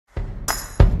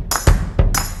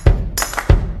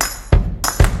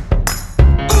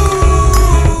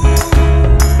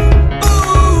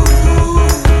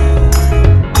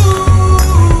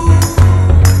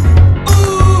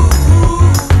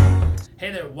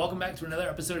Welcome back to another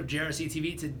episode of JRC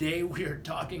TV. Today we are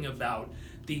talking about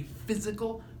the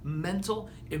physical, mental,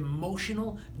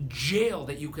 emotional jail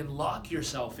that you can lock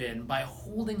yourself in by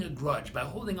holding a grudge, by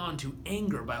holding on to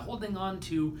anger, by holding on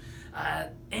to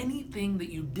anything that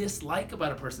you dislike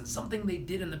about a person, something they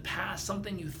did in the past,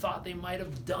 something you thought they might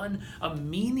have done, a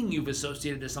meaning you've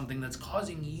associated to something that's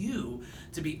causing you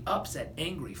to be upset,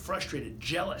 angry, frustrated,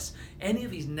 jealous, any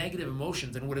of these negative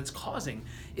emotions. And what it's causing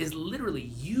is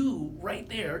literally you right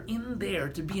there, in there,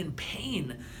 to be in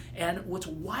pain. And what's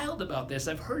wild about this,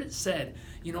 I've heard it said,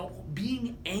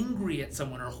 being angry at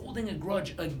someone or holding a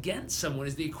grudge against someone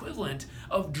is the equivalent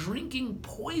of drinking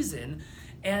poison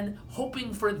and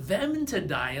hoping for them to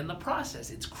die in the process.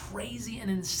 It's crazy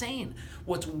and insane.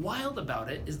 What's wild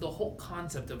about it is the whole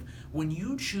concept of when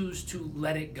you choose to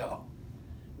let it go,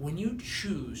 when you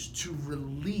choose to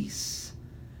release,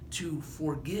 to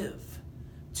forgive,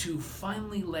 to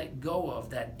finally let go of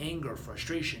that anger,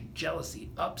 frustration, jealousy,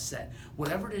 upset,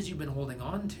 whatever it is you've been holding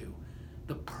on to,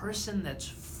 the person that's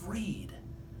freed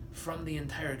from the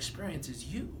entire experience is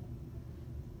you.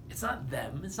 It's not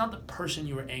them. It's not the person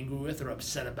you were angry with or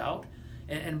upset about.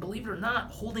 And believe it or not,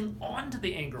 holding on to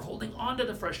the anger, holding on to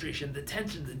the frustration, the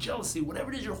tension, the jealousy,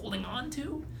 whatever it is you're holding on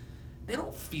to, they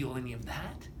don't feel any of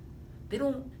that. They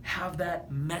don't have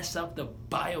that mess up the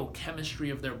biochemistry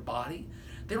of their body.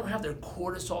 They don't have their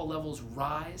cortisol levels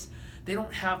rise. They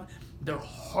don't have their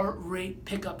heart rate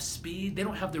pick up speed. They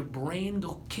don't have their brain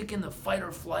go kick in the fight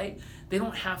or flight. They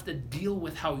don't have to deal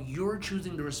with how you're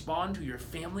choosing to respond to your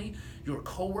family, your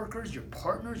coworkers, your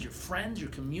partners, your friends, your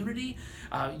community,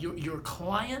 your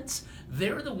clients.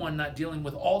 They're the one not dealing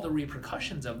with all the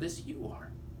repercussions of this. You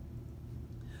are.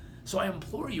 So I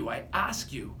implore you, I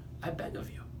ask you, I beg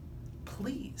of you,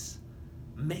 please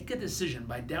make a decision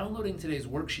by downloading today's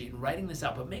worksheet and writing this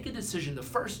out, but make a decision to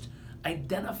first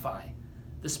identify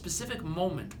the specific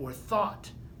moment or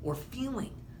thought or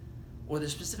feeling or the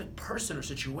specific person or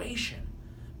situation,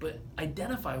 but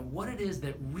identify what it is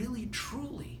that really,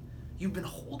 truly you've been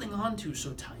holding on to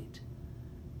so tight.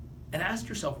 And ask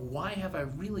yourself, why have I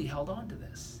really held on to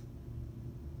this?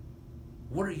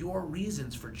 What are your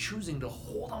reasons for choosing to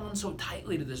hold on so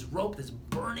tightly to this rope that's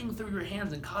burning through your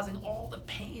hands and causing all the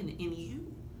pain in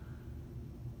you?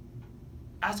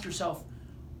 Ask yourself,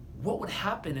 what would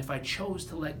happen if I chose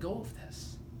to let go of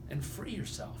this and free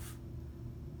yourself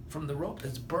from the rope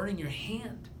that's burning your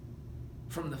hand,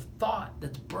 from the thought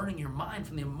that's burning your mind,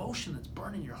 from the emotion that's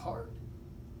burning your heart?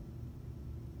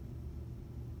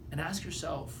 And ask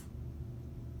yourself,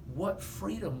 what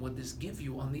freedom would this give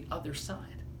you on the other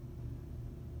side?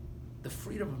 The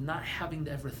freedom of not having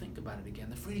to ever think about it again.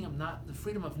 The freedom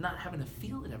of not having to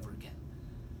feel it ever again.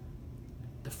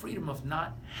 The freedom of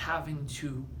not having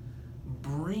to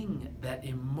bring that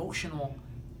emotional,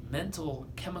 mental,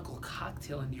 chemical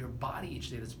cocktail into your body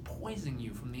each day that's poisoning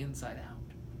you from the inside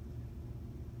out.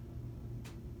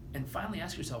 And finally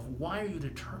ask yourself, why are you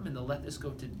determined to let this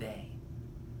go today?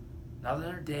 Not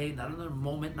another day, not another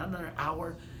moment, not another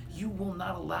hour. You will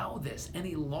not allow this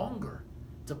any longer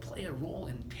to play a role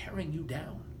in tearing you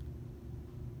down.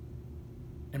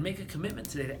 And make a commitment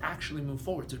today to actually move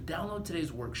forward. So download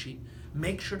today's worksheet,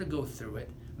 make sure to go through it,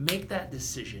 make that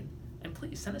decision, and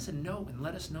please send us a note and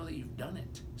let us know that you've done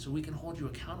it so we can hold you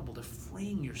accountable to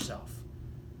freeing yourself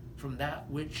from that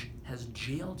which has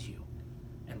jailed you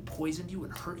and poisoned you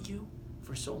and hurt you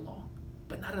for so long.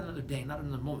 But not another day, not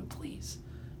another moment. Please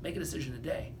make a decision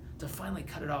today to finally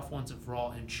cut it off once and for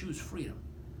all and choose freedom.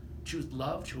 Choose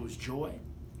love, choose joy,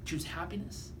 choose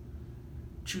happiness,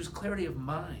 choose clarity of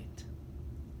mind,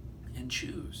 and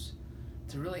choose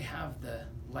to really have the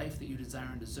life that you desire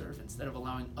and deserve instead of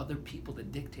allowing other people to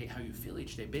dictate how you feel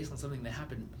each day based on something that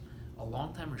happened a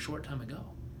long time or short time ago.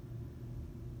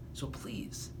 So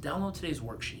please, download today's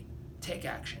worksheet, take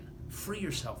action, free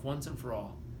yourself once and for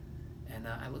all, and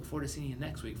I look forward to seeing you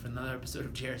next week for another episode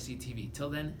of JRC TV. Till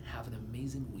then, have an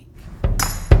amazing week.